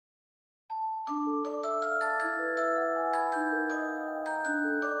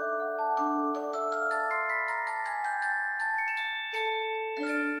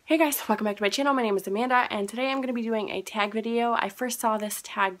Hey guys, welcome back to my channel. My name is Amanda and today I'm going to be doing a tag video. I first saw this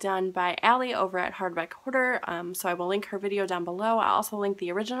tag done by Allie over at HardBackHoarder, so I will link her video down below. I'll also link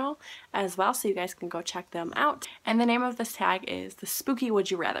the original as well so you guys can go check them out. And the name of this tag is the Spooky Would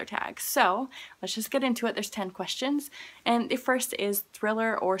You Rather tag. So let's just get into it. There's 10 questions and the first is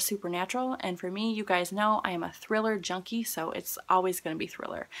thriller or supernatural, and for me, you guys know I am a thriller junkie, so it's always going to be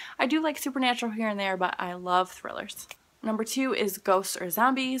thriller. I do like supernatural here and there, but I love thrillers. Number 2 is ghosts or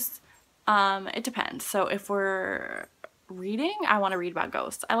zombies. It depends. So if we're reading, I want to read about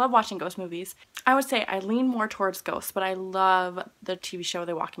ghosts. I love watching ghost movies. I would say I lean more towards ghosts, but I love the TV show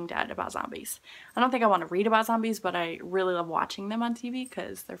The Walking Dead about zombies. I don't think I want to read about zombies, but I really love watching them on TV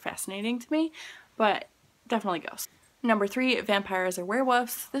because they're fascinating to me, but definitely ghosts. Number 3, vampires or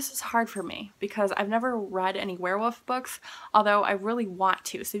werewolves. This is hard for me because I've never read any werewolf books, although I really want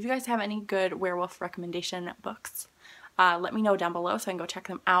to. So if you guys have any good werewolf recommendation books, let me know down below so I can go check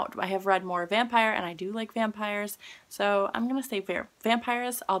them out. I have read more vampire and I do like vampires, so I'm going to say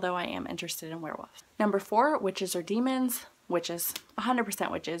vampires, although I am interested in werewolves. Number 4, witches or demons. Witches.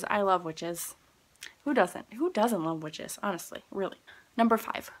 100% witches. I love witches. Who doesn't? Who doesn't love witches? Honestly, really. Number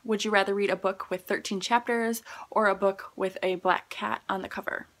 5, would you rather read a book with 13 chapters or a book with a black cat on the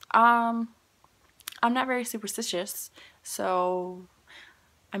cover? I'm not very superstitious, so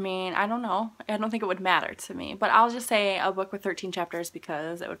I mean, I don't know. I don't think it would matter to me, but I'll just say a book with 13 chapters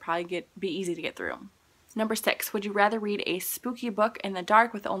because it would probably be easy to get through. Number 6, would you rather read a spooky book in the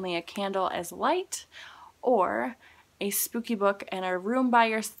dark with only a candle as light, or a spooky book in a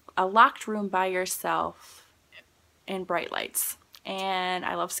locked room by yourself in bright lights? And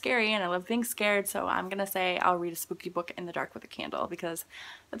I love scary and I love being scared, so I'm gonna say I'll read a spooky book in the dark with a candle because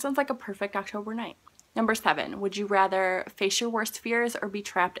that sounds like a perfect October night. Number 7, would you rather face your worst fears or be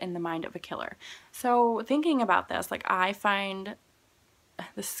trapped in the mind of a killer? So thinking about this, like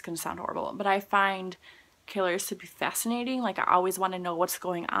this is going to sound horrible, but I find killers to be fascinating. Like I always want to know what's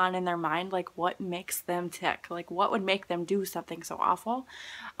going on in their mind, like what makes them tick, like what would make them do something so awful.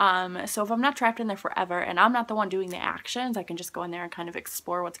 So if I'm not trapped in there forever and I'm not the one doing the actions, I can just go in there and kind of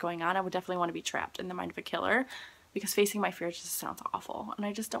explore what's going on. I would definitely want to be trapped in the mind of a killer because facing my fears just sounds awful and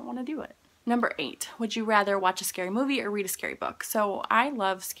I just don't want to do it. Number 8, would you rather watch a scary movie or read a scary book? So I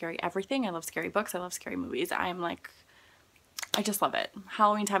love scary everything. I love scary books. I love scary movies. I just love it.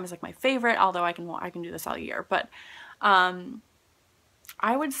 Halloween time is like my favorite, although I can do this all year. But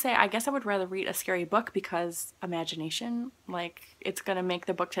I would say, I guess I would rather read a scary book because imagination, like it's going to make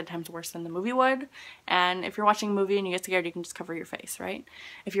the book 10 times worse than the movie would. And if you're watching a movie and you get scared, you can just cover your face, right?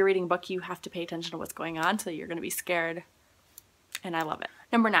 If you're reading a book, you have to pay attention to what's going on, so you're going to be scared. And I love it.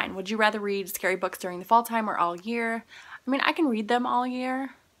 Number 9, would you rather read scary books during the fall time or all year? I mean, I can read them all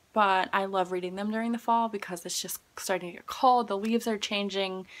year, but I love reading them during the fall because it's just starting to get cold, the leaves are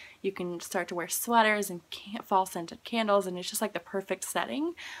changing, you can start to wear sweaters and fall scented candles, and it's just like the perfect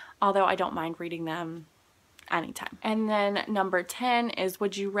setting, although I don't mind reading them anytime. And then number 10 is,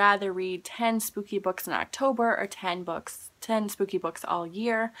 would you rather read 10 spooky books in October or 10 spooky books all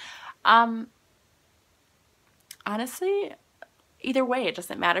year? Honestly, either way, it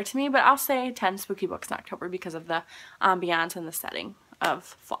doesn't matter to me, but I'll say 10 spooky books in October because of the ambiance and the setting of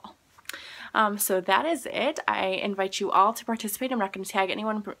fall. So that is it. I invite you all to participate. I'm not going to tag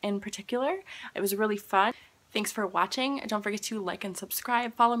anyone in particular. It was really fun. Thanks for watching. Don't forget to like and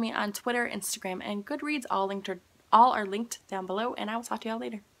subscribe. Follow me on Twitter, Instagram, and Goodreads. All are linked down below, and I will talk to y'all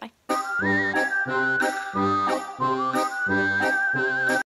later. Bye.